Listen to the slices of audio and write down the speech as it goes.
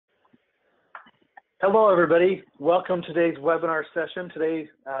Hello, everybody. Welcome to today's webinar session. Today,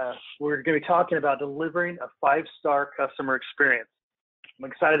 we're going to be talking about delivering a five-star customer experience. I'm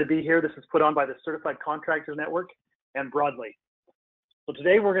excited to be here. This is put on by the Certified Contractors Network and Broadly. So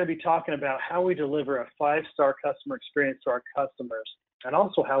today, we're going to be talking about how we deliver a five-star customer experience to our customers and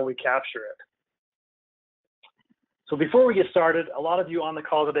also how we capture it. So before we get started, a lot of you on the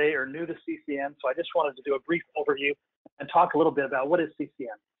call today are new to CCN, so I just wanted to do a brief overview and talk a little bit about what is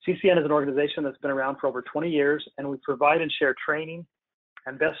CCN. CCN is an organization that's been around for over 20 years, and we provide and share training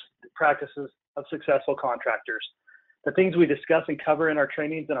and best practices of successful contractors. The things we discuss and cover in our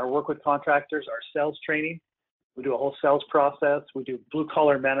trainings and our work with contractors are sales training. We do a whole sales process. We do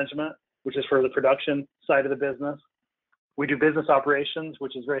blue-collar management, which is for the production side of the business. We do business operations,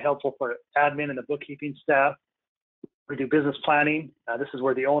 which is very helpful for admin and the bookkeeping staff. We do business planning. This is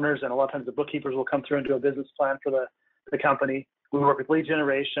where the owners and a lot of times the bookkeepers will come through and do a business plan for the company. We work with lead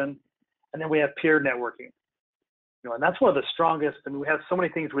generation, and then we have peer networking. And that's one of the strongest. I mean, we have so many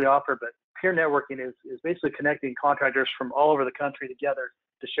things we offer, but peer networking is basically connecting contractors from all over the country together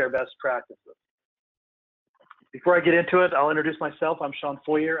to share best practices. Before I get into it, I'll introduce myself. I'm Sean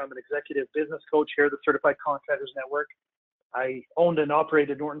Foyer. I'm an executive business coach here at the Certified Contractors Network. I owned and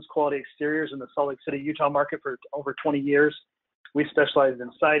operated Norton's Quality Exteriors in the Salt Lake City, Utah market for over 20 years. We specialize in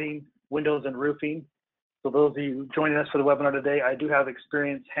siding, windows, and roofing. So those of you joining us for the webinar today, I do have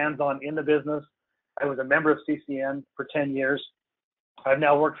experience hands-on in the business. I was a member of CCN for 10 years. I've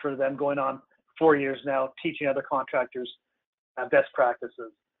now worked for them going on 4 years now, teaching other contractors best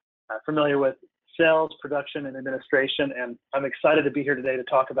practices. Familiar with sales, production, and administration, and I'm excited to be here today to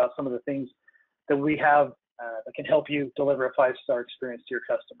talk about some of the things that we have that can help you deliver a five-star experience to your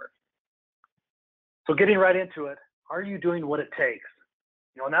customers. So getting right into it, are you doing what it takes?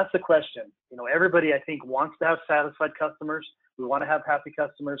 And that's the question. Everybody, I think, wants to have satisfied customers. We want to have happy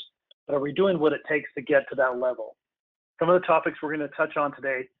customers, but are we doing what it takes to get to that level? Some of the topics we're going to touch on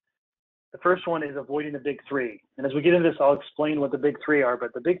today, the first one is avoiding the big three. And as we get into this, I'll explain what the big three are,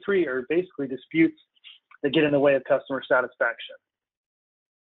 but the big three are basically disputes that get in the way of customer satisfaction.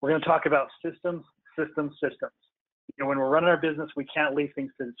 We're going to talk about systems. When we're running our business, we can't leave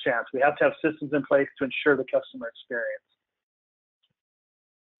things to the chance. We have to have systems in place to ensure the customer experience.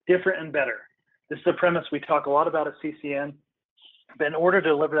 Different and better. This is a premise we talk a lot about at CCN, but in order to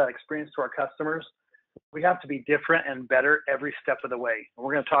deliver that experience to our customers, we have to be different and better every step of the way. And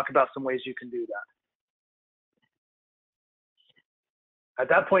we're going to talk about some ways you can do that. At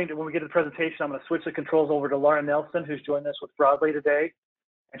that point, when we get to the presentation, I'm going to switch the controls over to Laura Nelson, who's joined us with Broadly today.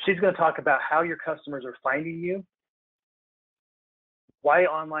 And she's going to talk about how your customers are finding you, why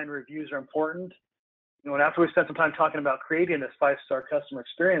online reviews are important. And after we spend some time talking about creating this five-star customer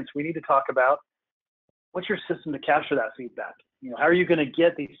experience, we need to talk about what's your system to capture that feedback. How are you going to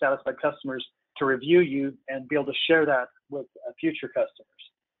get these satisfied customers to review you and be able to share that with future customers?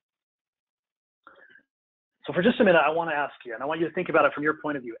 So for just a minute, I want to ask you, and I want you to think about it from your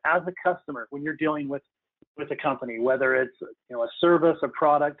point of view. As a customer, when you're dealing with a company, whether it's a service, a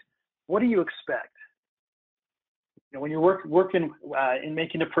product, what do you expect? When you're working in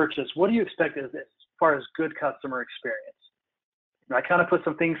making a purchase, what do you expect as far as good customer experience? I kind of put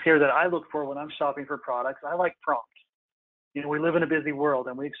some things here that I look for when I'm shopping for products. I like prompt. We live in a busy world,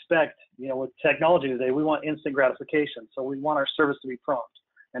 and we expect, with technology today, we want instant gratification. So we want our service to be prompt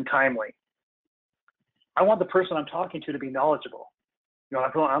and timely. I want the person I'm talking to be knowledgeable.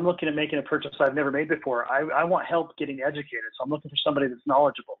 I'm looking at making a purchase I've never made before. I want help getting educated, so I'm looking for somebody that's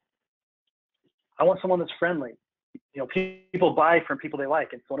knowledgeable. I want someone that's friendly. People buy from people they like,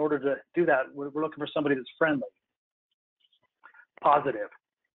 and so in order to do that, we're looking for somebody that's friendly. Positive.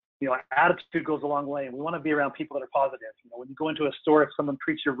 Attitude goes a long way, and we want to be around people that are positive. When you go into a store, if someone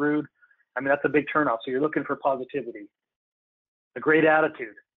treats you rude, that's a big turnoff, so you're looking for positivity. A great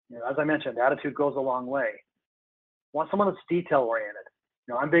attitude. As I mentioned, attitude goes a long way. I want someone that's detail-oriented.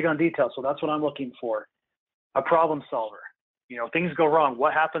 I'm big on detail, so that's what I'm looking for. A problem solver. Things go wrong.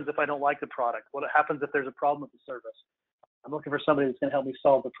 What happens if I don't like the product? What happens if there's a problem with the service? I'm looking for somebody that's going to help me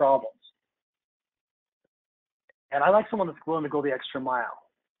solve the problems. And I like someone that's willing to go the extra mile.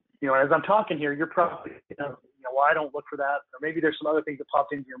 As I'm talking here, you're probably, well, I don't look for that, or maybe there's some other things that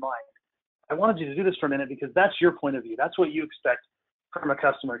popped into your mind. I wanted you to do this for a minute because that's your point of view. That's what you expect from a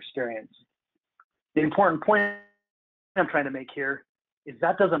customer experience. The important point I'm trying to make here is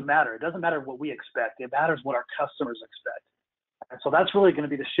that doesn't matter. It doesn't matter what we expect. It matters what our customers expect. And so that's really going to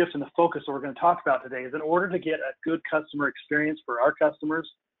be the shift in the focus that we're going to talk about today is in order to get a good customer experience for our customers,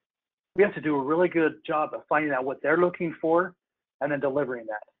 we have to do a really good job of finding out what they're looking for and then delivering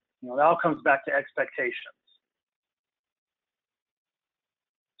that. It all comes back to expectations.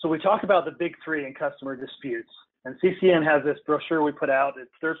 So we talk about the big three in customer disputes. And CCN has this brochure we put out.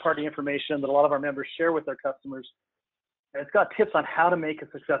 It's third-party information that a lot of our members share with their customers. And it's got tips on how to make a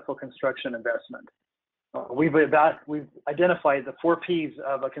successful construction investment. We've identified the 4 Ps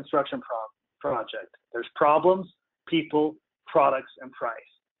of a construction project. There's problems, people, products, and price.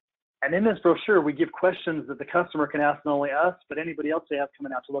 And in this brochure, we give questions that the customer can ask not only us, but anybody else they have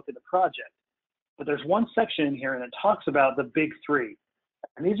coming out to look at the project. But there's one section in here and it talks about the big three.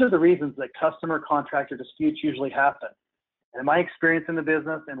 And these are the reasons that customer contractor disputes usually happen. And in my experience in the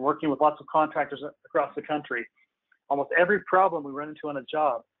business and working with lots of contractors across the country, almost every problem we run into on a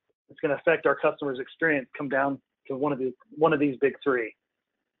job that's going to affect our customer's experience come down to one of these big three.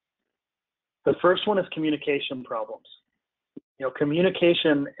 The first one is communication problems.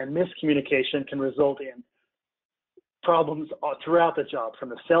 Communication and miscommunication can result in problems throughout the job, from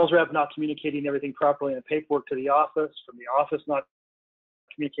the sales rep not communicating everything properly in the paperwork to the office, from the office not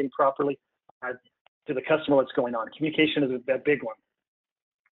communicating properly to the customer what's going on. Communication is a big one.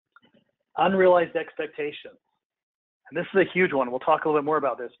 Unrealized expectations. And this is a huge one. We'll talk a little bit more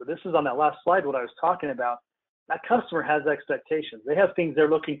about this, but this is on that last slide what I was talking about. That customer has expectations. They have things they're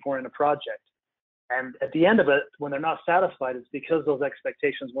looking for in a project. And at the end of it, when they're not satisfied, it's because those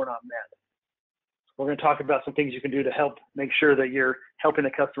expectations were not met. We're going to talk about some things you can do to help make sure that you're helping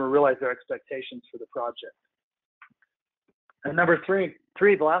the customer realize their expectations for the project. And number three,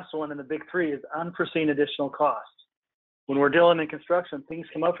 the last one in the big three, is unforeseen additional costs. When we're dealing in construction, things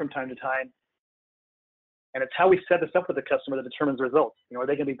come up from time to time, and it's how we set this up with the customer that determines the results. Are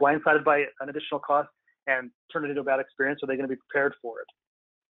they going to be blindsided by an additional cost and turn it into a bad experience, or are they going to be prepared for it?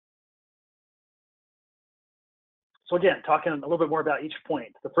 So again, talking a little bit more about each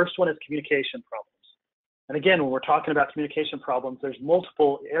point. The first one is communication problems. And again, when we're talking about communication problems, there's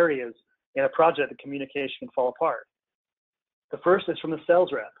multiple areas in a project that communication can fall apart. The first is from the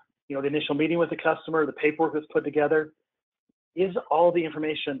sales rep. The initial meeting with the customer, the paperwork that's put together. Is all the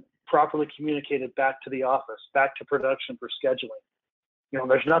information properly communicated back to the office, back to production for scheduling?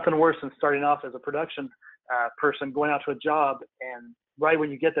 There's nothing worse than starting off as a production person going out to a job and right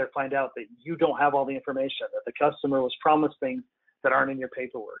when you get there, find out that you don't have all the information, that the customer was promised things that aren't in your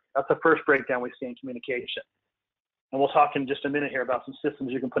paperwork. That's the first breakdown we see in communication. And we'll talk in just a minute here about some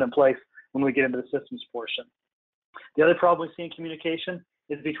systems you can put in place when we get into the systems portion. The other problem we see in communication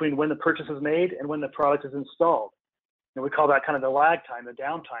is between when the purchase is made and when the product is installed. And we call that kind of the lag time, the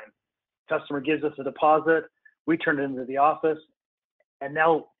downtime. Customer gives us a deposit, we turn it into the office, and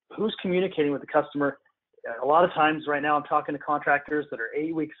now who's communicating with the customer? A lot of times right now I'm talking to contractors that are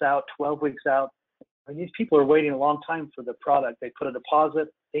 8 weeks out, 12 weeks out. And these people are waiting a long time for the product. They put a deposit,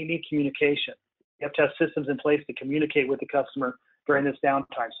 they need communication. You have to have systems in place to communicate with the customer during this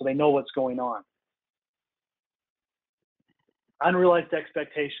downtime so they know what's going on. Unrealized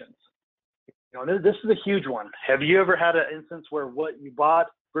expectations. This is a huge one. Have you ever had an instance where what you bought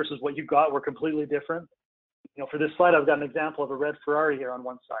versus what you got were completely different? For this slide, I've got an example of a red Ferrari here on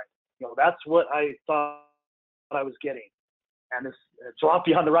one side. That's what I thought I was getting. And this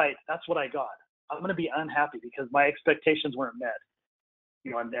jalopy on the right, that's what I got. I'm going to be unhappy because my expectations weren't met.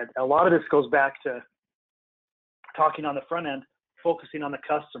 And a lot of this goes back to talking on the front end, focusing on the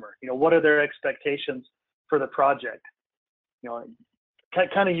customer. What are their expectations for the project?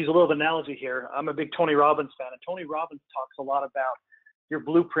 Kind of use a little analogy here. I'm a big Tony Robbins fan, and Tony Robbins talks a lot about your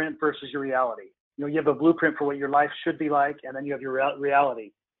blueprint versus your reality. You have a blueprint for what your life should be like, and then you have your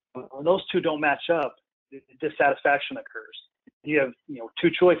reality. When those two don't match up, dissatisfaction occurs. You have two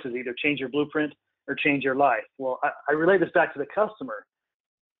choices: either change your blueprint or change your life. Well, I relate this back to the customer.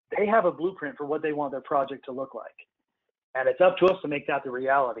 They have a blueprint for what they want their project to look like, and it's up to us to make that the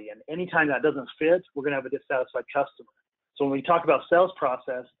reality. And anytime that doesn't fit, we're going to have a dissatisfied customer. So when we talk about sales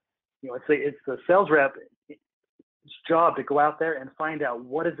process, it's the sales rep's job to go out there and find out,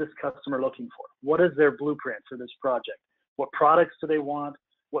 what is this customer looking for? What is their blueprint for this project? What products do they want?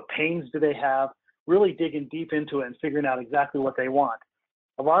 What pains do they have? Really digging deep into it and figuring out exactly what they want.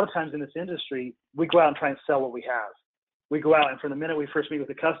 A lot of times in this industry, we go out and try and sell what we have. We go out and from the minute we first meet with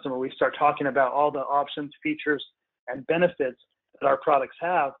the customer, we start talking about all the options, features, and benefits that our products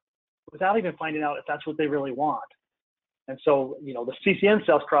have without even finding out if that's what they really want. And so, the CCN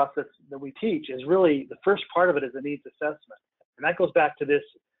sales process that we teach is really, the first part of it is a needs assessment. And that goes back to this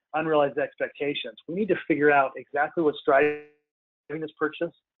unrealized expectations. We need to figure out exactly what's driving this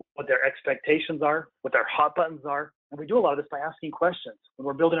purchase, what their expectations are, what their hot buttons are. And we do a lot of this by asking questions. When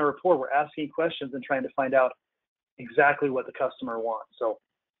we're building a rapport, we're asking questions and trying to find out exactly what the customer wants. So,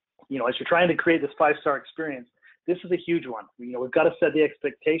 as you're trying to create this 5-star experience, this is a huge one. We've got to set the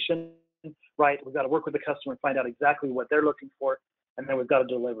expectation right. We've got to work with the customer and find out exactly what they're looking for. and then we've got to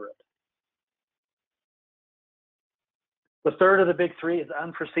deliver it. The third of the big three is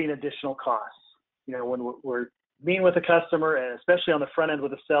unforeseen additional costs. You know, when we're meeting with a customer, and especially on the front end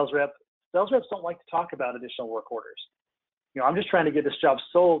with a sales reps don't like to talk about additional work orders. You know, I'm just trying to get this job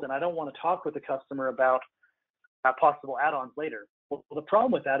sold, and I don't want to talk with the customer about possible add-ons later. Well, the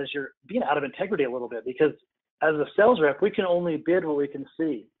problem with that is you're being out of integrity a little bit, because as a sales rep, we can only bid what we can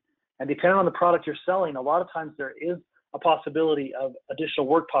see. And depending on the product you're selling, a lot of times there is a possibility of additional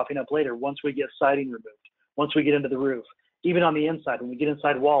work popping up later once we get siding removed, once we get into the roof, even on the inside, when we get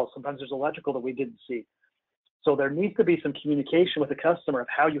inside walls, sometimes there's electrical that we didn't see. So there needs to be some communication with the customer of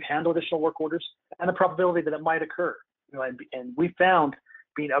how you handle additional work orders and the probability that it might occur. You know, and we found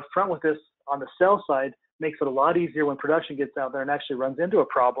being upfront with this on the sales side makes it a lot easier when production gets out there and actually runs into a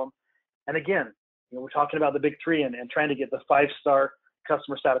problem. And again, you know, we're talking about the big three and trying to get the 5-star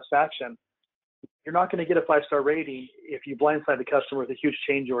customer satisfaction. You're not going to get a 5-star rating if you blindside the customer with a huge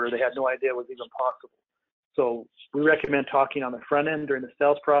change order they had no idea was even possible. So we recommend talking on the front end during the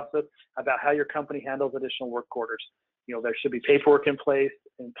sales process about how your company handles additional work orders. You know, there should be paperwork in place.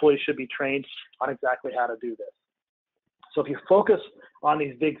 Employees should be trained on exactly how to do this. So if you focus on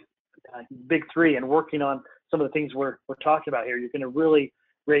these big three and working on some of the things we're talking about here, you're going to really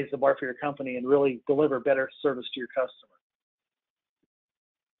raise the bar for your company and really deliver better service to your customer.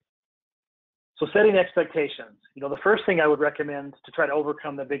 So setting expectations. You know, the first thing I would recommend to try to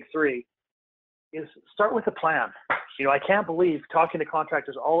overcome the big three is start with a plan. You know, I can't believe talking to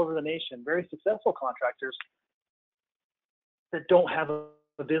contractors all over the nation, very successful contractors, that don't have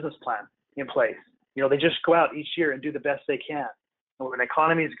a business plan in place. You know, they just go out each year and do the best they can. And when the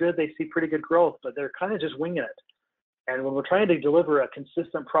economy is good, they see pretty good growth, but they're kind of just winging it. And when we're trying to deliver a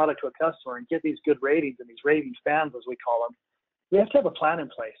consistent product to a customer and get these good ratings and these raving fans, as we call them, we have to have a plan in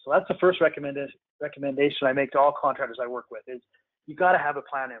place. So that's the first recommendation I make to all contractors I work with is you got to have a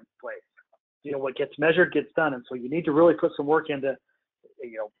plan in place. You know, what gets measured gets done. And so you need to really put some work into,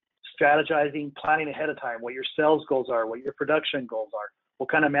 you know, strategizing, planning ahead of time, what your sales goals are, what your production goals are, what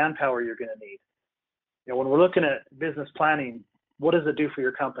kind of manpower you're going to need. You know, when we're looking at business planning, what does it do for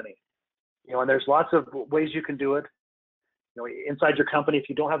your company? You know, and there's lots of ways you can do it. You know, inside your company, if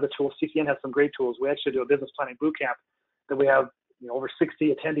you don't have the tools, CCN has some great tools. We actually do a business planning boot camp that we have, you know, over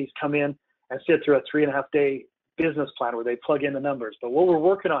 60 attendees come in and sit through a 3.5-day business plan where they plug in the numbers. But what we're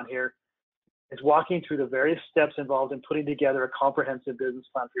working on here is walking through the various steps involved in putting together a comprehensive business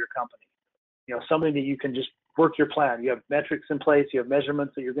plan for your company. You know, something that you can just work your plan. You have metrics in place, you have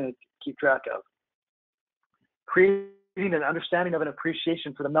measurements that you're going to keep track of. Creating an understanding of an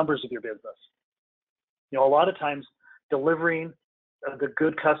appreciation for the numbers of your business. You know, a lot of times delivering the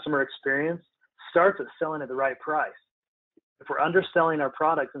good customer experience starts at selling at the right price. If we're underselling our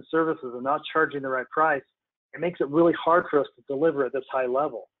products and services and not charging the right price, it makes it really hard for us to deliver at this high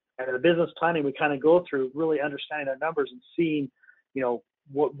level. And in the business planning, we kind of go through really understanding our numbers and seeing, you know,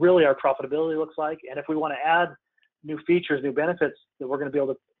 what really our profitability looks like. And if we want to add new features, new benefits that we're going to be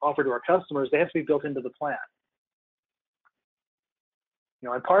able to offer to our customers, they have to be built into the plan. You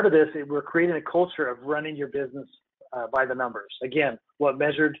know, and part of this, we're creating a culture of running your business by the numbers. Again, what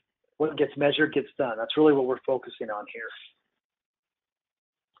gets measured gets done. That's really what we're focusing on here.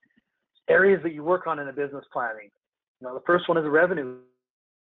 Areas that you work on in a business planning. You know, the first one is a revenue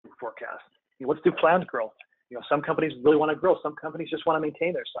forecast. You know, let's do planned growth. You know, some companies really want to grow. Some companies just want to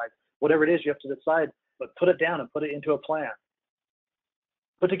maintain their size. Whatever it is, you have to decide, but put it down and put it into a plan.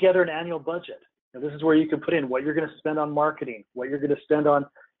 Put together an annual budget. Now, this is where you can put in what you're going to spend on marketing, what you're going to spend on,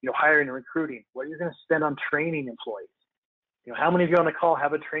 you know, hiring and recruiting, what you're going to spend on training employees. You know, how many of you on the call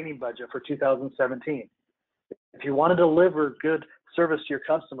have a training budget for 2017? If you want to deliver good service to your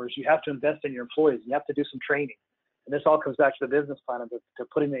customers, you have to invest in your employees. You have to do some training. And this all comes back to the business plan, to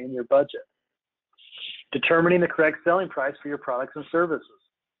putting it in your budget. Determining the correct selling price for your products and services.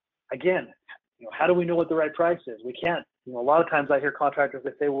 Again, you know, how do we know what the right price is? We can't. You know, a lot of times I hear contractors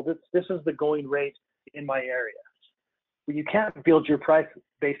that say, well, this is the going rate in my area. Well, you can't build your price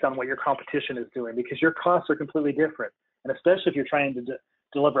based on what your competition is doing because your costs are completely different. And especially if you're trying to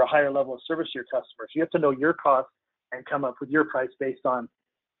deliver a higher level of service to your customers, you have to know your costs and come up with your price based on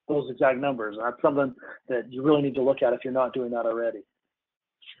those exact numbers. And that's something that you really need to look at if you're not doing that already.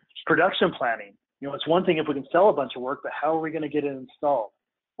 Production planning. You know, it's one thing if we can sell a bunch of work, but how are we going to get it installed?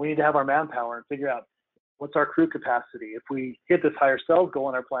 We need to have our manpower and figure out what's our crew capacity. If we hit this higher sales goal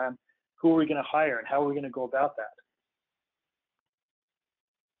in our plan, who are we going to hire and how are we going to go about that?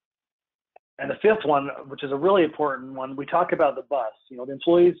 And the fifth one, which is a really important one, we talk about the bus. You know, the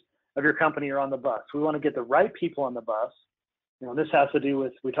employees of your company are on the bus. We want to get the right people on the bus. You know, this has to do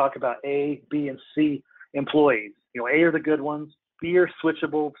with, we talk about A, B, and C employees. You know, A are the good ones, B are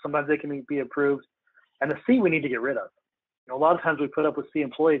switchable. Sometimes they can be improved. And the C we need to get rid of. A lot of times we put up with C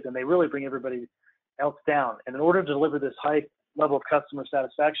employees and they really bring everybody else down. And in order to deliver this high level of customer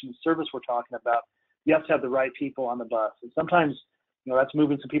satisfaction and service we're talking about, you have to have the right people on the bus. And sometimes, that's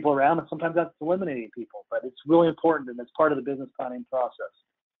moving some people around, and sometimes that's eliminating people. But it's really important, and it's part of the business planning process.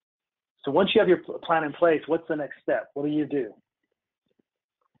 So once you have your plan in place, what's the next step? What do?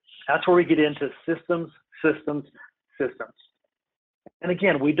 That's where we get into systems. And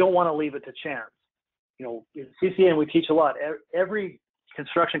again, we don't want to leave it to chance. In CCN, we teach a lot. Every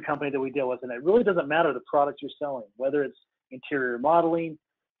construction company that we deal with, and it really doesn't matter the product you're selling, whether it's interior modeling,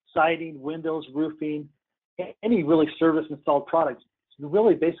 siding, windows, roofing, any really service installed products, you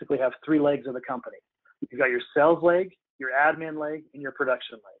really basically have three legs of the company. You've got your sales leg, your admin leg, and your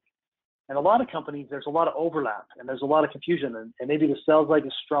production leg. And a lot of companies, there's a lot of overlap and there's a lot of confusion, and maybe the sales leg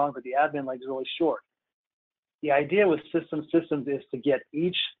is strong, but the admin leg is really short. The idea with systems is to get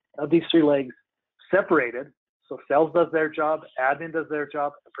each of these three legs separated. So sales does their job, admin does their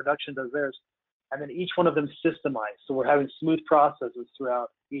job, and production does theirs. And then each one of them systemized. So we're having smooth processes throughout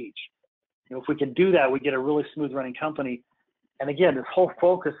each. If we can do that, we get a really smooth running company. And again, this whole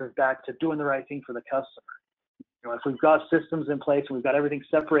focus is back to doing the right thing for the customer. If we've got systems in place and we've got everything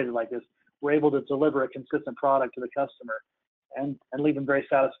separated like this, we're able to deliver a consistent product to the customer and leave them very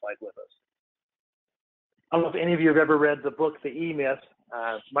satisfied with us. I don't know if any of you have ever read the book, The E-Myth.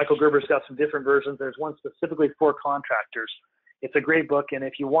 Michael Gerber's got some different versions. There's one specifically for contractors. It's a great book, and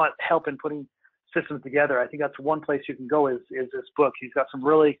if you want help in putting systems together, I think that's one place you can go is this book. He's got some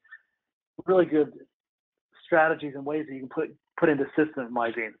really, really good strategies and ways that you can put into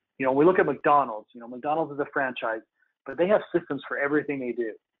systemizing. We look at McDonald's. McDonald's is a franchise, but they have systems for everything they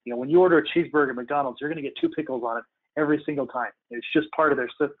do. When you order a cheeseburger at McDonald's, you're going to get 2 pickles on it every single time. It's just part of their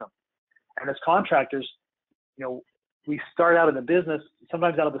system. And as contractors, we start out in the business,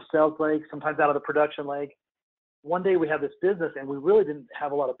 sometimes out of the sales leg, sometimes out of the production leg. One day we have this business and we really didn't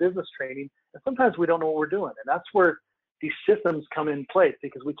have a lot of business training, and sometimes we don't know what we're doing. And that's where these systems come in place,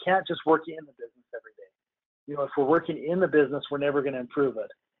 because we can't just work in the business every day. If we're working in the business, we're never going to improve it.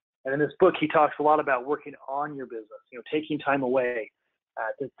 And in this book, he talks a lot about working on your business, taking time away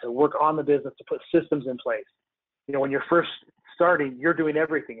to work on the business, to put systems in place. When you're first starting, you're doing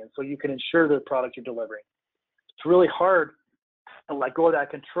everything, and so you can ensure the product you're delivering. It's really hard to let go of that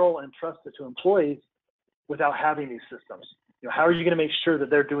control and trust it to employees without having these systems. How are you going to make sure that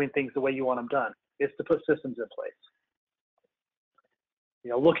they're doing things the way you want them done? It's to put systems in place.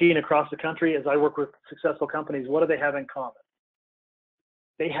 Looking across the country, as I work with successful companies, what do they have in common?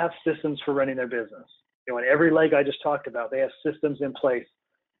 They have systems for running their business. In every leg I just talked about, they have systems in place.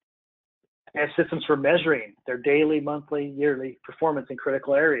 They have systems for measuring their daily, monthly, yearly performance in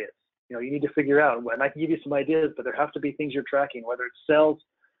critical areas. You need to figure out, and I can give you some ideas, but there have to be things you're tracking, whether it's sales,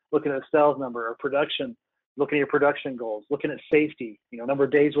 looking at a sales number, or production, looking at your production goals, looking at safety, number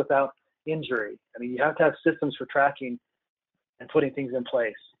of days without injury. You have to have systems for tracking and putting things in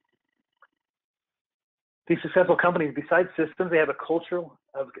place. These successful companies, besides systems, they have a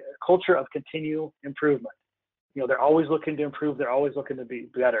culture of continual improvement. They're always looking to improve. They're always looking to be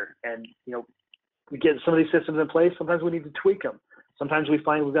better. And, we get some of these systems in place. Sometimes we need to tweak them. Sometimes we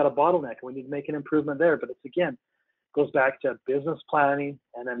find we've got a bottleneck and we need to make an improvement there. But it's, again, goes back to business planning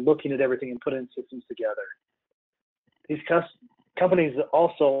and then looking at everything and putting systems together. These companies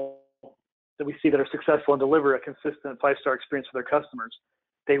also that we see that are successful and deliver a consistent 5-star experience for their customers,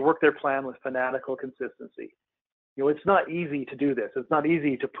 they work their plan with fanatical consistency. It's not easy to do this. It's not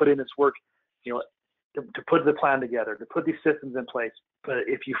easy to put in this work, to put the plan together, to put these systems in place. But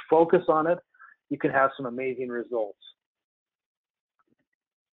if you focus on it, you can have some amazing results.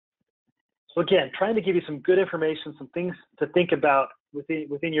 So again, trying to give you some good information, some things to think about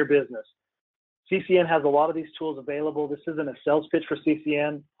within your business. CCN has a lot of these tools available. This isn't a sales pitch for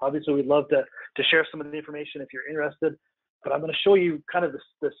CCN. Obviously, we'd love to share some of the information if you're interested. But I'm going to show you kind of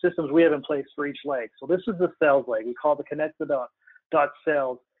the systems we have in place for each leg. So this is the sales leg. We call it the connect the dot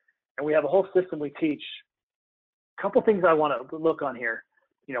sales. And we have a whole system we teach. A couple things I want to look on here.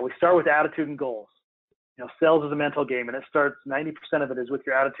 We start with attitude and goals. Sales is a mental game, and it starts 90% of it is with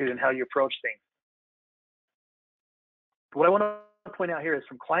your attitude and how you approach things. But what I want to point out here is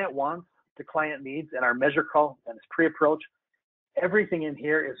from client wants to client needs and our measure call and its pre-approach, everything in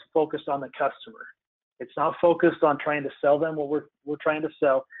here is focused on the customer. It's not focused on trying to sell them what we're trying to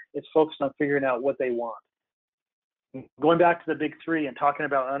sell. It's focused on figuring out what they want. Going back to the big three and talking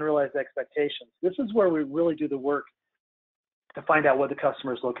about unrealized expectations, this is where we really do the work to find out what the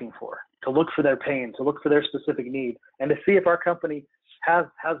customer is looking for, to look for their pain, to look for their specific need, and to see if our company has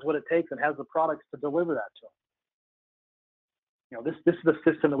what it takes and has the products to deliver that to them. this is the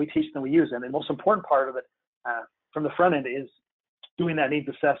system that we teach and we use. And the most important part of it from the front end is doing that needs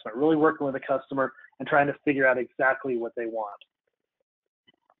assessment, really working with the customer and trying to figure out exactly what they want.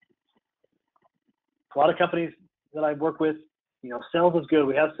 A lot of companies that I work with, sales is good.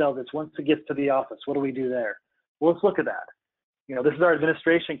 We have sales. It's once it gets to the office, what do we do there? Well, let's look at that. This is our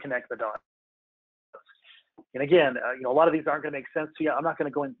administration connect the dots. And again, a lot of these aren't going to make sense to you. I'm not going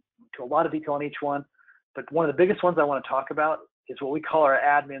to go into a lot of detail on each one, but one of the biggest ones I want to talk about is what we call our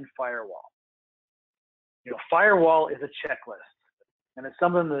admin firewall. Firewall is a checklist, and it's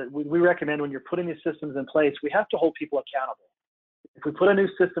something that we recommend when you're putting these systems in place. We have to hold people accountable. If we put a new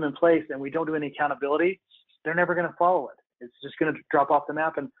system in place and we don't do any accountability, they're never going to follow it. It's just going to drop off the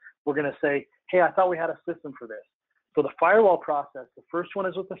map, and we're going to say, hey, I thought we had a system for this. So the firewall process, the first one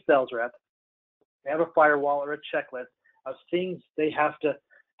is with the sales rep. They have a firewall or a checklist of things they have to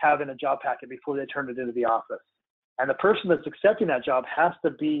have in a job packet before they turn it into the office. And the person that's accepting that job has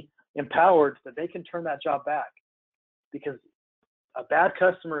to be empowered that they can turn that job back, because a bad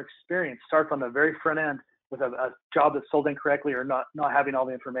customer experience starts on the very front end with a job that's sold incorrectly or not having all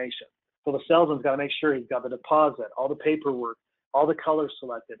the information. So the salesman's got to make sure he's got the deposit, all the paperwork, all the colors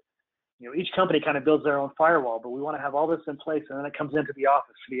selected. Each company kind of builds their own firewall, but we want to have all this in place, and then it comes into the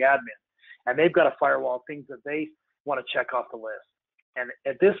office for the admin. And they've got a firewall of things that they want to check off the list. And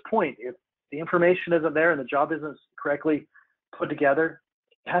at this point, if the information isn't there and the job isn't correctly put together,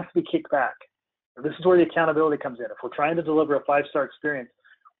 it has to be kicked back. And this is where the accountability comes in. If we're trying to deliver a 5-star experience,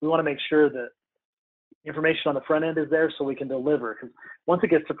 we want to make sure that information on the front end is there so we can deliver. Because once it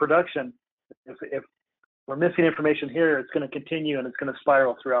gets to production, if we're missing information here, it's going to continue and it's going to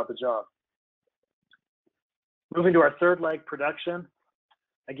spiral throughout the job. Moving to our third leg, production.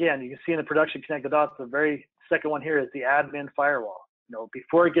 Again, you can see in the production connect the dots, the very second one here is the admin firewall.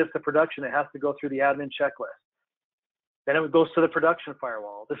 Before it gets to production, it has to go through the admin checklist. Then it goes to the production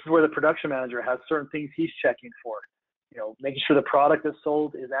firewall. This is where the production manager has certain things he's checking for. Making sure the product that's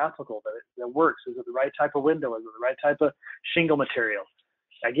sold is applicable, that it works. Is it the right type of window? Is it the right type of shingle material?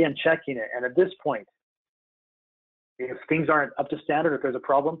 Again, checking it. And at this point, if things aren't up to standard, if there's a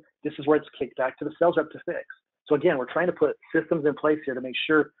problem, this is where it's kicked back to the sales rep to fix. So again, we're trying to put systems in place here to make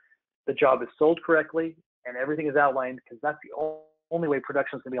sure the job is sold correctly and everything is outlined, because that's the only way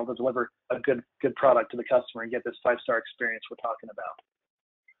production is going to be able to deliver a good product to the customer and get this 5-star experience we're talking about.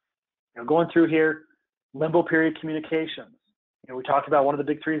 Going through here, limbo period communications. We talked about one of the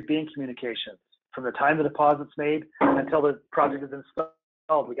big threes being communications. From the time the deposit's made until the project is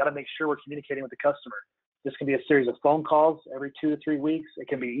installed, we got to make sure we're communicating with the customer. This can be a series of phone calls every 2 to 3 weeks. It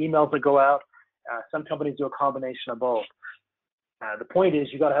can be emails that go out. Some companies do a combination of both. The point is,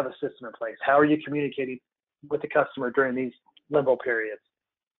 you got to have a system in place. How are you communicating with the customer during these limbo periods?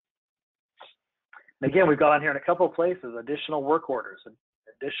 And again, we've got on here in a couple of places, additional work orders.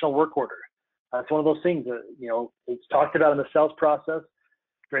 It's one of those things that, it's talked about in the sales process.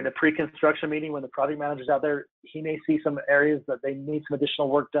 During the pre-construction meeting, when the project manager's out there, he may see some areas that they need some additional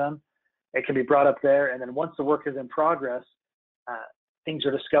work done. It can be brought up there. And then once the work is in progress, things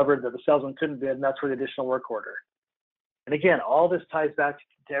are discovered that the salesman couldn't bid, and that's where the additional work order. And again, all this ties back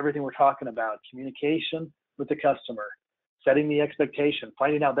to everything we're talking about: communication with the customer, setting the expectation,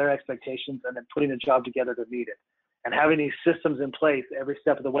 finding out their expectations, and then putting a job together to meet it. And having these systems in place every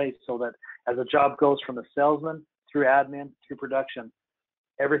step of the way so that as a job goes from the salesman through admin through production,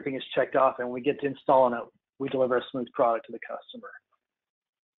 everything is checked off, and when we get to installing it, we deliver a smooth product to the customer.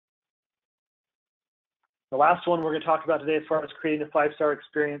 The last one we're going to talk about today as far as creating a 5-star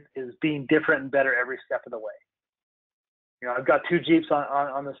experience is being different and better every step of the way. I've got 2 Jeeps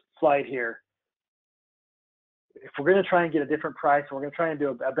on this slide here. If we're going to try and get a different price and we're going to try and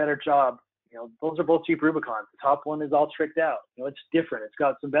do a better job, those are both Jeep Rubicons. The top one is all tricked out. It's different. It's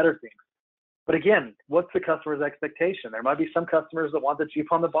got some better things. But again, what's the customer's expectation? There might be some customers that want the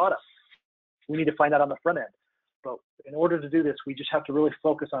Jeep on the bottom. We need to find out on the front end. But in order to do this, we just have to really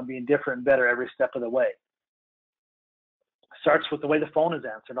focus on being different and better every step of the way. Starts with the way the phone is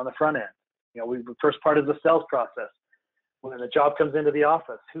answered on the front end. The first part is the sales process. When the job comes into the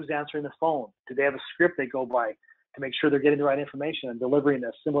office, who's answering the phone? Do they have a script they go by to make sure they're getting the right information and delivering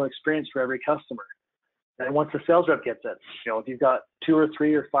a similar experience for every customer? And once the sales rep gets it, if you've got 2 or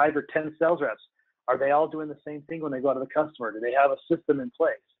 3 or 5 or 10 sales reps, are they all doing the same thing when they go out to the customer? Do they have a system in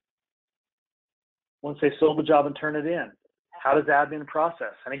place? Once they sold the job and turn it in, how does admin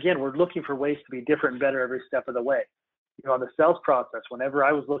process? And again, we're looking for ways to be different and better every step of the way. On the sales process, whenever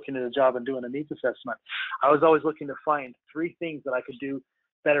I was looking at a job and doing a needs assessment, I was always looking to find 3 things that I could do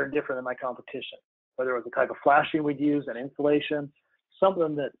better and different than my competition. Whether it was the type of flashing we'd use, an insulation,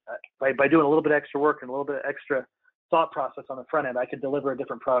 something that by doing a little bit extra work and a little bit extra thought process on the front end. I could deliver a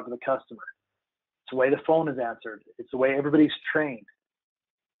different product to the customer. It's the way the phone is answered. It's the way everybody's trained.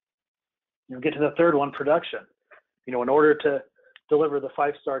 Get to the third one, production. In order to deliver the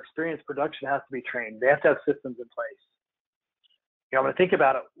 5-star experience, production has to be trained. They have to have systems in place. I'm going to think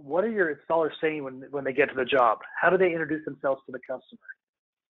about it. What are your installers saying when they get to the job? How do they introduce themselves to the customer?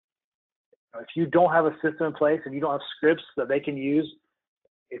 If you don't have a system in place and you don't have scripts that they can use,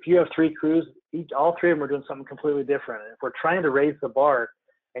 if you have 3 crews, all 3 of them are doing something completely different. And if we're trying to raise the bar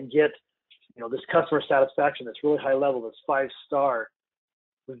and get, this customer satisfaction that's really high level, that's 5-star,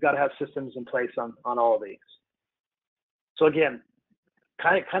 we've got to have systems in place on all of these. So again,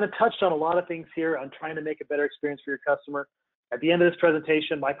 kind of touched on a lot of things here on trying to make a better experience for your customer. At the end of this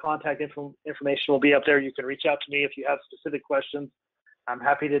presentation, my contact information will be up there. You can reach out to me if you have specific questions. I'm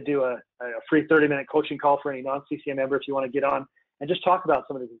happy to do a free 30-minute coaching call for any non-CCN member if you want to get on and just talk about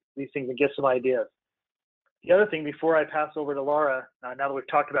some of these things and get some ideas. The other thing before I pass over to Laura, now that we've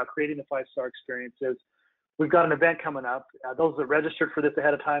talked about creating the 5-star experience, is we've got an event coming up. Those that registered for this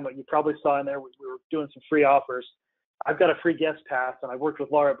ahead of time, you probably saw in there, we were doing some free offers. I've got a free guest pass, and I worked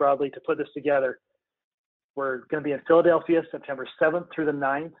with Laura at Broadly to put this together. We're going to be in Philadelphia, September 7th through the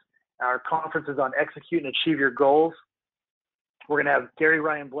 9th. Our conference is on Execute and Achieve Your Goals. We're going to have Gary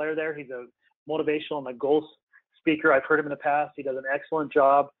Ryan Blair there. He's a motivational and a goals speaker. I've heard him in the past. He does an excellent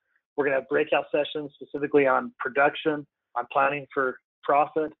job. We're going to have breakout sessions specifically on production, on planning for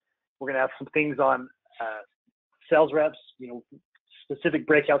profit. We're going to have some things on sales reps, specific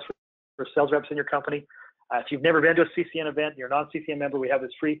breakouts for sales reps in your company. If you've never been to a CCN event, you're a non-CCN member, we have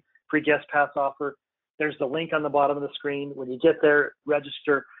this free guest pass offer. There's the link on the bottom of the screen. When you get there,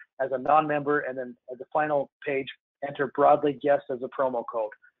 register as a non-member, and then at the final page, enter Broadly Guest as a promo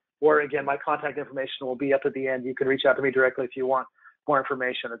code. Or again, my contact information will be up at the end. You can reach out to me directly if you want more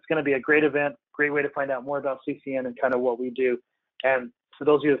information. It's going to be a great event, great way to find out more about CCN and kind of what we do. And for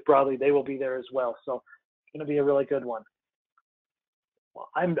those of you with Broadly, they will be there as well. So it's going to be a really good one. Well,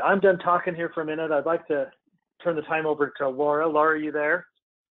 I'm done talking here for a minute. I'd like to turn the time over to Laura. Laura, are you there?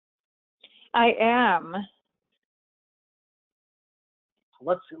 I am.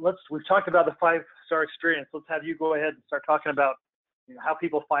 We've talked about the 5-star experience. Let's have you go ahead and start talking about how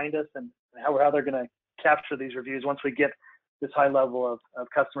people find us and how they're going to capture these reviews once we get this high level of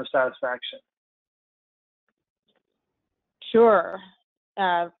customer satisfaction. Sure.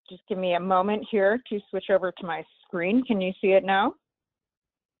 Just give me a moment here to switch over to my screen. Can you see it now?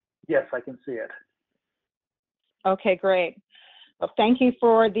 Yes, I can see it. Okay, great. Well, thank you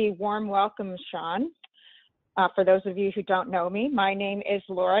for the warm welcome, Sean. For those of you who don't know me, my name is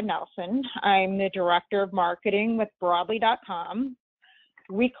Laura Nelson. I'm the Director of Marketing with Broadly.com.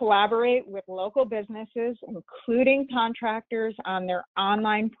 We collaborate with local businesses, including contractors, on their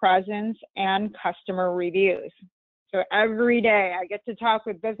online presence and customer reviews. So every day I get to talk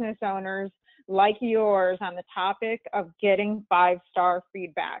with business owners like yours on the topic of getting 5-star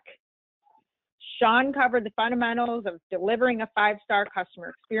feedback. Sean covered the fundamentals of delivering a 5-star customer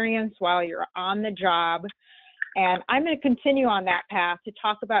experience while you're on the job. And I'm going to continue on that path to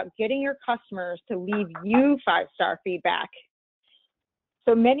talk about getting your customers to leave you 5-star feedback.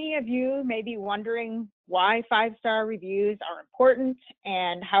 So many of you may be wondering why 5-star reviews are important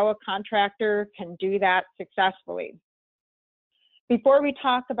and how a contractor can do that successfully. Before we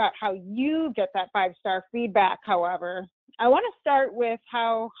talk about how you get that 5-star feedback, however, I want to start with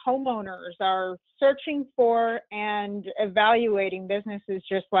how homeowners are searching for and evaluating businesses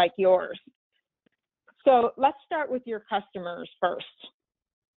just like yours. So let's start with your customers first.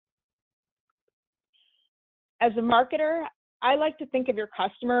 As a marketer, I like to think of your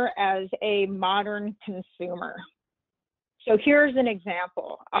customer as a modern consumer. So here's an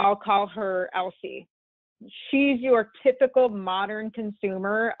example. I'll call her Elsie. She's your typical modern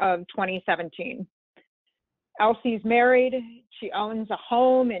consumer of 2017. Elsie's married. She owns a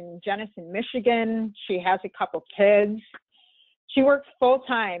home in Jenison, Michigan. She has a couple kids. She works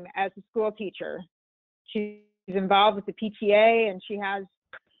full-time as a school teacher. She's involved with the PTA, and she has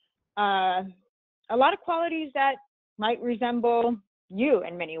a lot of qualities that might resemble you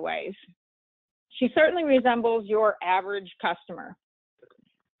in many ways. She certainly resembles your average customer.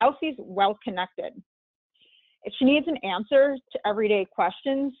 Elsie's well-connected. If she needs an answer to everyday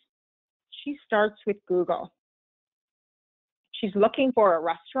questions, she starts with Google. She's looking for a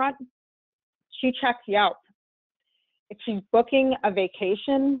restaurant, she checks Yelp. If she's booking a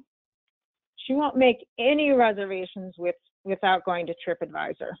vacation, she won't make any reservations without going to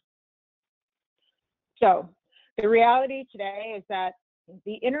TripAdvisor. So the reality today is that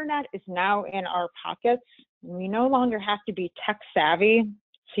the internet is now in our pockets, and we no longer have to be tech savvy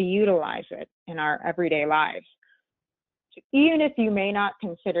to utilize it in our everyday lives. So even if you may not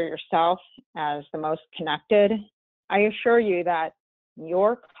consider yourself as the most connected, I assure you that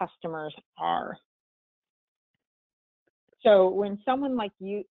your customers are. So when someone like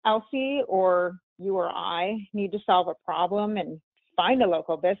you, Elsie, or you or I need to solve a problem and find a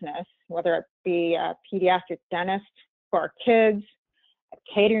local business, whether it be a pediatric dentist for our kids, a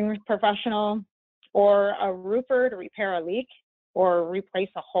catering professional, or a roofer to repair a leak or replace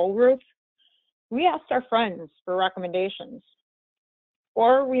a whole roof, we ask our friends for recommendations.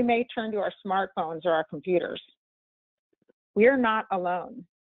 Or we may turn to our smartphones or our computers. We are not alone.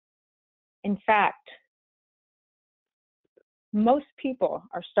 In fact, most people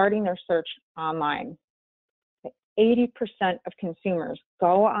are starting their search online. 80% of consumers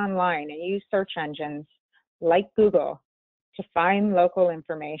go online and use search engines like Google to find local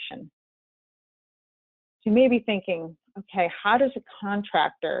information. So you may be thinking, okay, how does a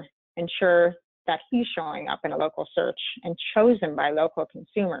contractor ensure that he's showing up in a local search and chosen by local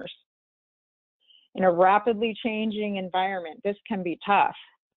consumers? In a rapidly changing environment, this can be tough.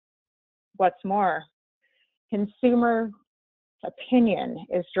 What's more, consumer opinion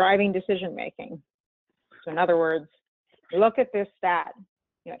is driving decision making. So in other words, look at this stat.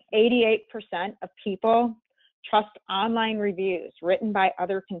 88% of people trust online reviews written by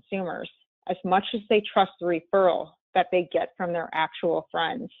other consumers as much as they trust the referral that they get from their actual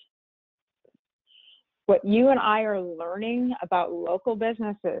friends. What you and I are learning about local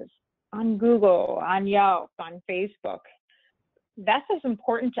businesses on Google, on Yelp, on Facebook, that's as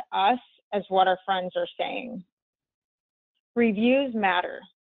important to us as what our friends are saying. Reviews matter.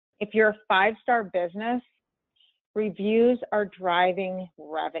 If you're a five-star business, reviews are driving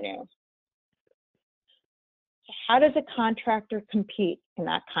revenue. So how does a contractor compete in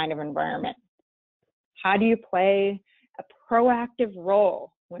that kind of environment? How do you play a proactive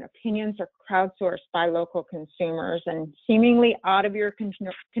role when opinions are crowdsourced by local consumers and seemingly out of your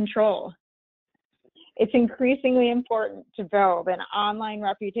control? It's increasingly important to build an online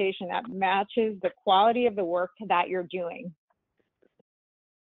reputation that matches the quality of the work that you're doing.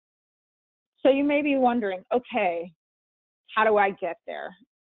 So you may be wondering, okay, how do I get there?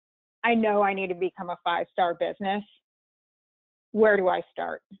 I know I need to become a five-star business. Where do I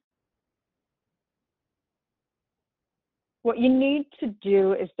start? What you need to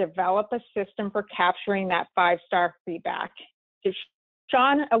do is develop a system for capturing that five-star feedback. So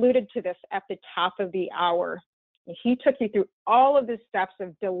Sean alluded to this at the top of the hour. He took you through all of the steps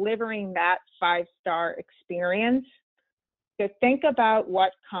of delivering that five-star experience. So think about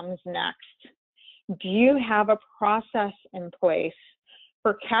what comes next. Do you have a process in place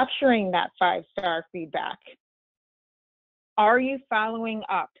for capturing that five-star feedback? Are you following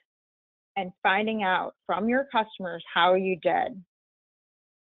up and finding out from your customers how you did?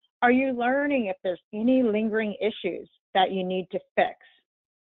 Are you learning if there's any lingering issues that you need to fix?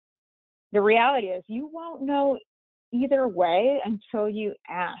 The reality is you won't know either way until you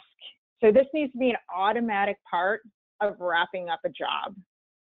ask. So this needs to be an automatic part of wrapping up a job.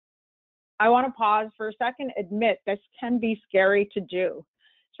 I want to pause for a second, admit this can be scary to do,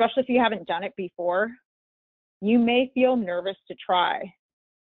 especially if you haven't done it before. You may feel nervous to try.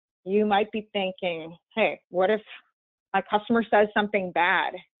 You might be thinking, hey, what if my customer says something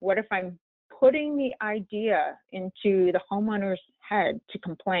bad? What if I'm putting the idea into the homeowner's head to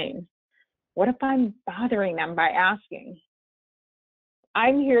complain? What if I'm bothering them by asking?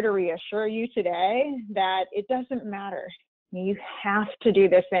 I'm here to reassure you today that it doesn't matter. You have to do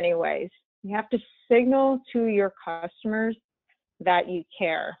this anyways. You have to signal to your customers that you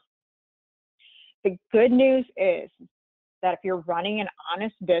care. The good news is that if you're running an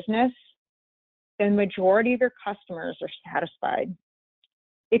honest business, the majority of your customers are satisfied.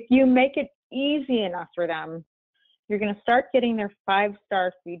 If you make it easy enough for them, you're going to start getting their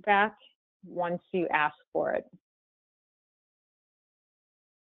five-star feedback once you ask for it.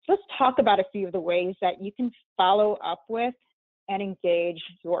 So let's talk about a few of the ways that you can follow up with and engage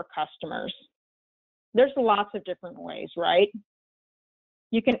your customers. There's lots of different ways, right?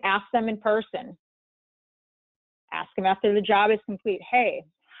 You can ask them in person. Ask them after the job is complete, hey,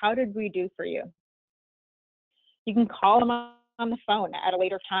 how did we do for you? You can call them on the phone at a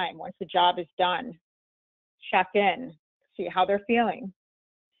later time once the job is done. Check in, see how they're feeling.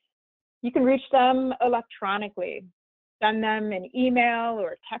 You can reach them electronically. Send them an email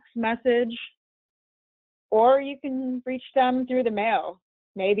or a text message, or you can reach them through the mail.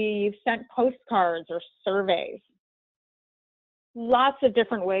 Maybe you've sent postcards or surveys. Lots of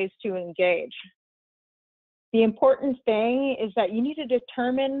different ways to engage. The important thing is that you need to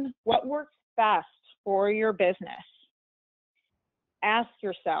determine what works best for your business. Ask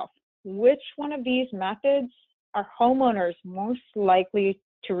yourself, which one of these methods are homeowners most likely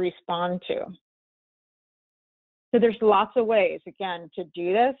to respond to? So there's lots of ways, again, to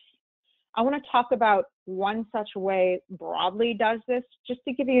do this. I want to talk about one such way Broadly does this, just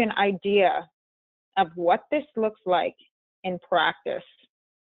to give you an idea of what this looks like in practice.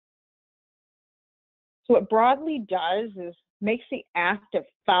 So what Broadly does is makes the act of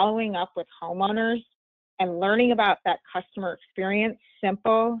following up with homeowners and learning about that customer experience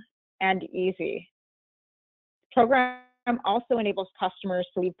simple and easy. The program also enables customers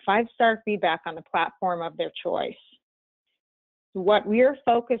to leave 5-star feedback on the platform of their choice. What we're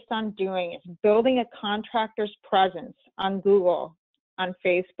focused on doing is building a contractor's presence on Google, on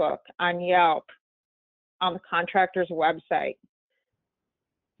Facebook, on Yelp, on the contractor's website.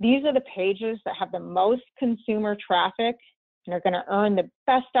 These are the pages that have the most consumer traffic and are going to earn the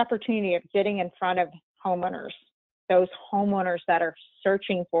best opportunity of getting in front of homeowners, those homeowners that are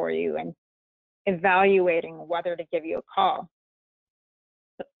searching for you and evaluating whether to give you a call.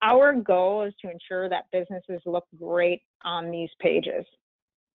 So our goal is to ensure that businesses look great on these pages.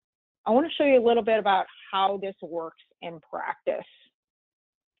 I want to show you a little bit about how this works in practice.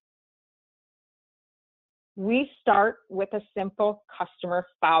 We start with a simple customer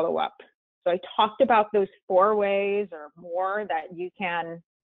follow-up. So I talked about those 4 ways or more that you can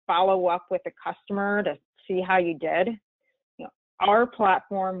follow up with a customer to see how you did. Our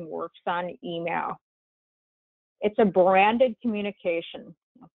platform works on email. It's a branded communication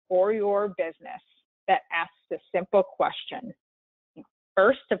for your business that asks a simple question.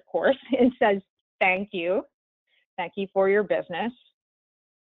 First, of course, it says, thank you. Thank you for your business.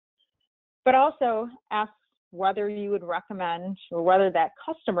 But also asks whether you would recommend, or whether that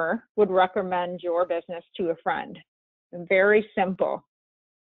customer would recommend your business to a friend. Very simple.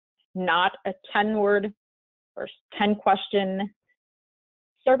 Not a 10-word or 10-question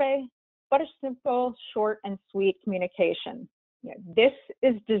survey, but a simple, short, and sweet communication. This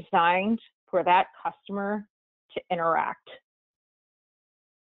is designed for that customer to interact.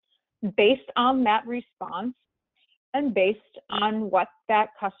 Based on that response and based on what that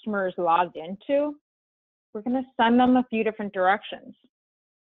customer is logged into, we're going to send them a few different directions.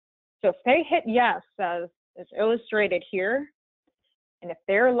 So if they hit yes, as is illustrated here, and if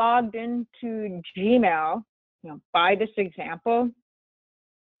they're logged into Gmail, by this example,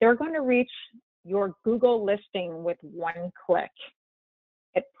 they're going to reach your Google listing with 1 click.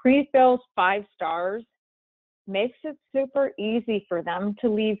 It pre-fills 5 stars, makes it super easy for them to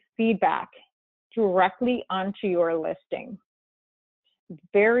leave feedback directly onto your listing.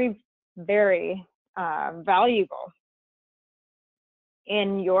 Very, very valuable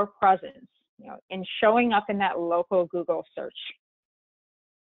in your presence, in showing up in that local Google search.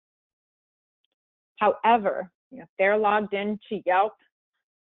 However, if they're logged into Yelp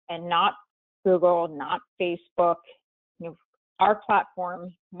and not Google, not Facebook, our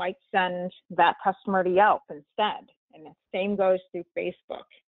platform might send that customer to Yelp instead, and the same goes through Facebook.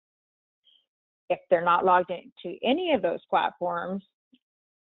 If they're not logged into any of those platforms,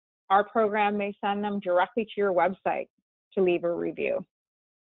 our program may send them directly to your website to leave a review.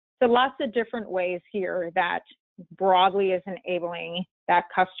 So lots of different ways here that Broadly is enabling that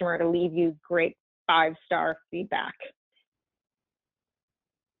customer to leave you great 5-star feedback.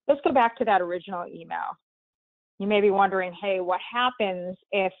 Let's go back to that original email. You may be wondering, hey, what happens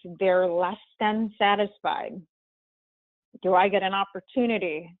if they're less than satisfied? Do I get an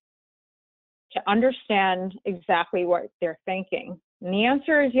opportunity to understand exactly what they're thinking? And the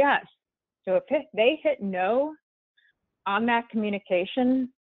answer is yes. So if they hit no on that communication,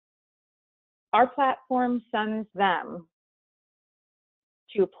 our platform sends them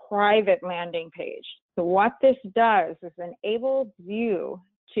to a private landing page. So what this does is enables you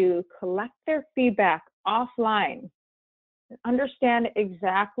to collect their feedback offline and understand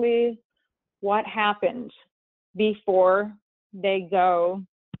exactly what happened before they go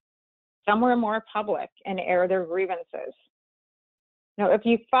somewhere more public and air their grievances. Now, if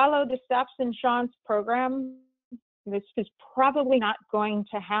you follow the steps in Sean's program, this is probably not going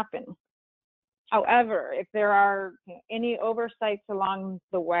to happen. However, if there are any oversights along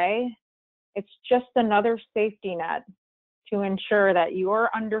the way, it's just another safety net to ensure that you're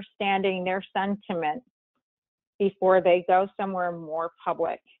understanding their sentiment before they go somewhere more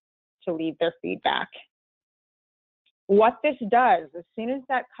public to leave their feedback. What this does, as soon as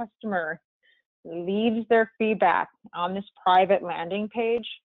that customer leaves their feedback on this private landing page,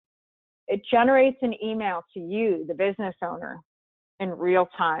 it generates an email to you, the business owner, in real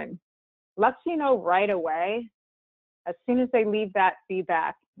time. Lets you know right away, as soon as they leave that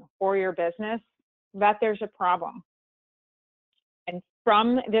feedback for your business, that there's a problem. And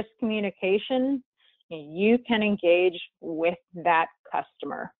from this communication, you can engage with that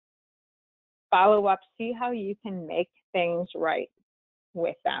customer. Follow up, see how you can make things right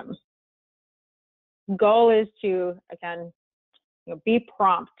with them. Goal is to, again, be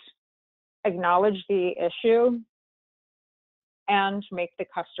prompt, acknowledge the issue, and make the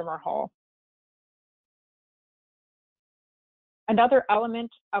customer whole. Another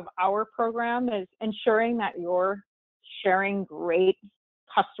element of our program is ensuring that you're sharing great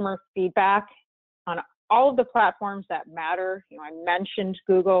customer feedback on all of the platforms that matter. I mentioned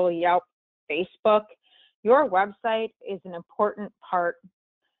Google, Yelp, Facebook. Your website is an important part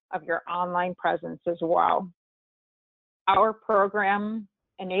of your online presence as well. Our program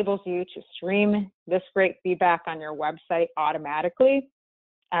enables you to stream this great feedback on your website automatically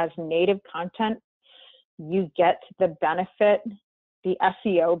as native content. You get the benefit, the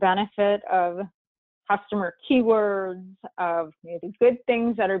SEO benefit of customer keywords, of the good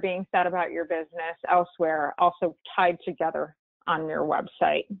things that are being said about your business elsewhere, also tied together on your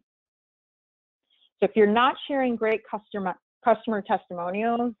website. So if you're not sharing great customer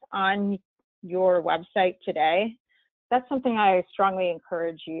testimonials on your website today, that's something I strongly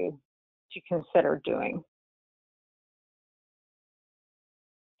encourage you to consider doing.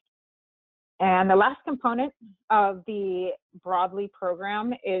 And the last component of the Broadly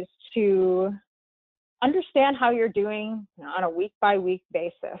program is to understand how you're doing on a week-by-week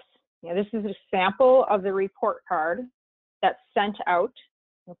basis. This is a sample of the report card that's sent out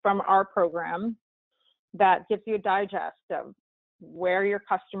from our program that gives you a digest of where your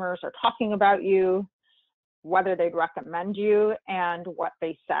customers are talking about you, whether they'd recommend you, and what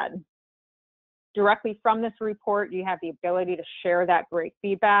they said. Directly from this report, you have the ability to share that great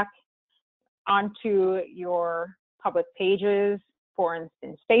feedback onto your public pages, for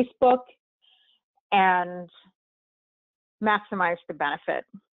instance, Facebook, and maximize the benefit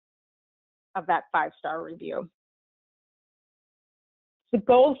of that 5-star review. The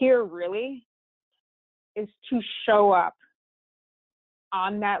goal here really is to show up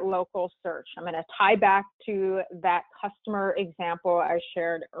on that local search. I'm going to tie back to that customer example I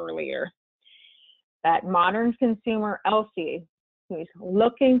shared earlier. That modern consumer, Elsie, who's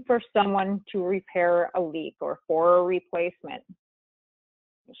looking for someone to repair a leak or for a replacement.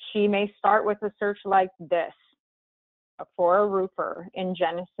 She may start with a search like this for a roofer in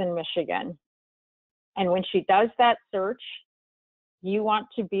Jenison, Michigan. And when she does that search, you want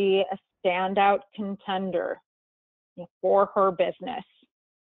to be a standout contender for her business.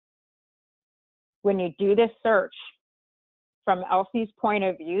 When you do this search, from Elsie's point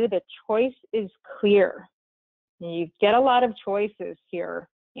of view, the choice is clear. You get a lot of choices here,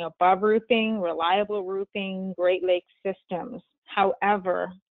 above roofing, reliable roofing, Great Lakes systems.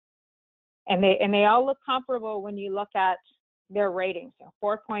 However, and they all look comparable when you look at their ratings.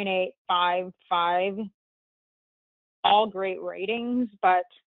 4.8, 5, 5, all great ratings, but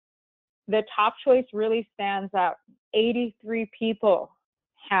the top choice really stands out. 83 people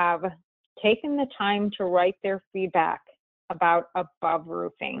have taken the time to write their feedback about above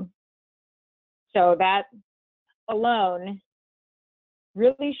roofing. So that alone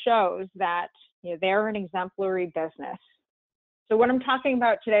really shows that they're an exemplary business. So what I'm talking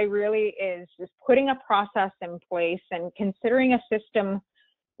about today really is just putting a process in place and considering a system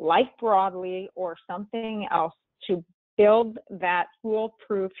like Broadly or something else to build that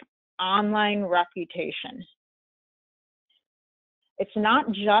foolproof online reputation. It's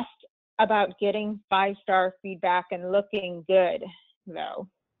not just about getting 5-star feedback and looking good, though.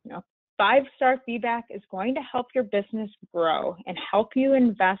 5-star feedback is going to help your business grow and help you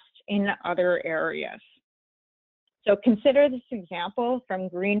invest in other areas. So consider this example from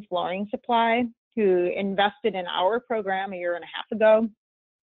Green Flooring Supply, who invested in our program a year and a half ago.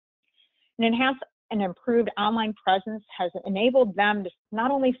 An enhanced and improved online presence has enabled them to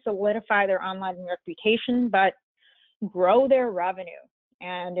not only solidify their online reputation, but grow their revenue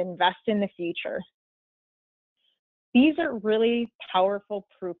and invest in the future. These are really powerful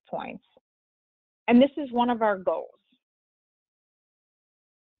proof points, and this is one of our goals.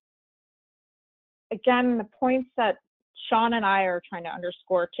 Again, the points that Sean and I are trying to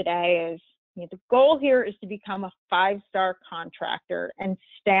underscore today is the goal here is to become a 5-star contractor and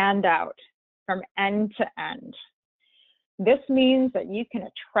stand out from end to end. This means that you can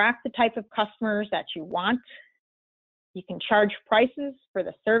attract the type of customers that you want. You can charge prices for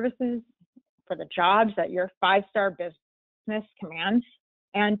the services, for the jobs that your 5-star business commands,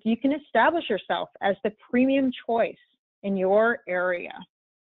 and you can establish yourself as the premium choice in your area.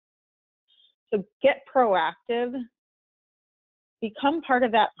 So get proactive, become part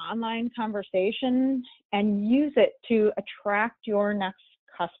of that online conversation, and use it to attract your next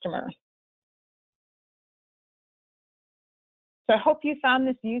customer. So I hope you found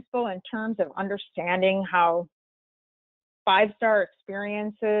this useful in terms of understanding how 5-star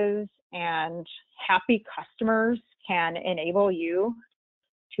experiences and happy customers can enable you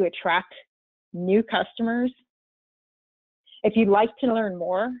to attract new customers. If you'd like to learn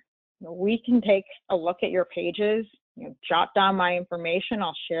more, we can take a look at your pages, jot down my information.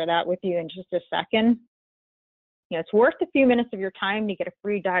 I'll share that with you in just a second. It's worth a few minutes of your time to get a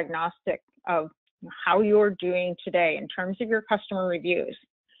free diagnostic of how you're doing today in terms of your customer reviews.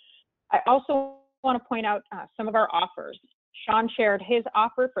 I also want to point out some of our offers. Sean shared his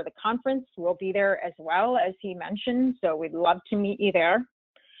offer for the conference. We'll be there as well, as he mentioned, so we'd love to meet you there.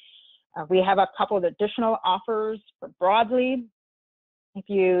 We have a couple of additional offers for Broadly. If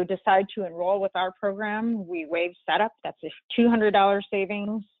you decide to enroll with our program, we waive setup. That's a $200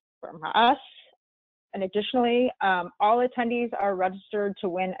 savings from us. And additionally, all attendees are registered to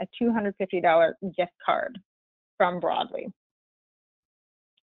win a $250 gift card from Broadly.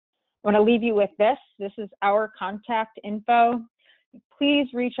 I want to leave you with this. This is our contact info. Please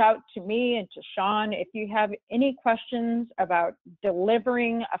reach out to me and to Sean if you have any questions about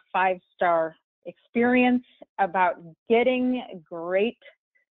delivering a 5-star experience, about getting great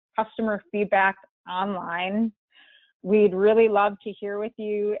customer feedback online. We'd really love to hear with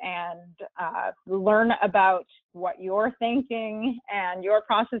you and learn about what you're thinking and your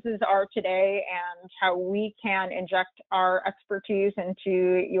processes are today and how we can inject our expertise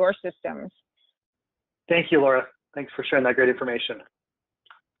into your systems. Thank you, Laura. Thanks for sharing that great information.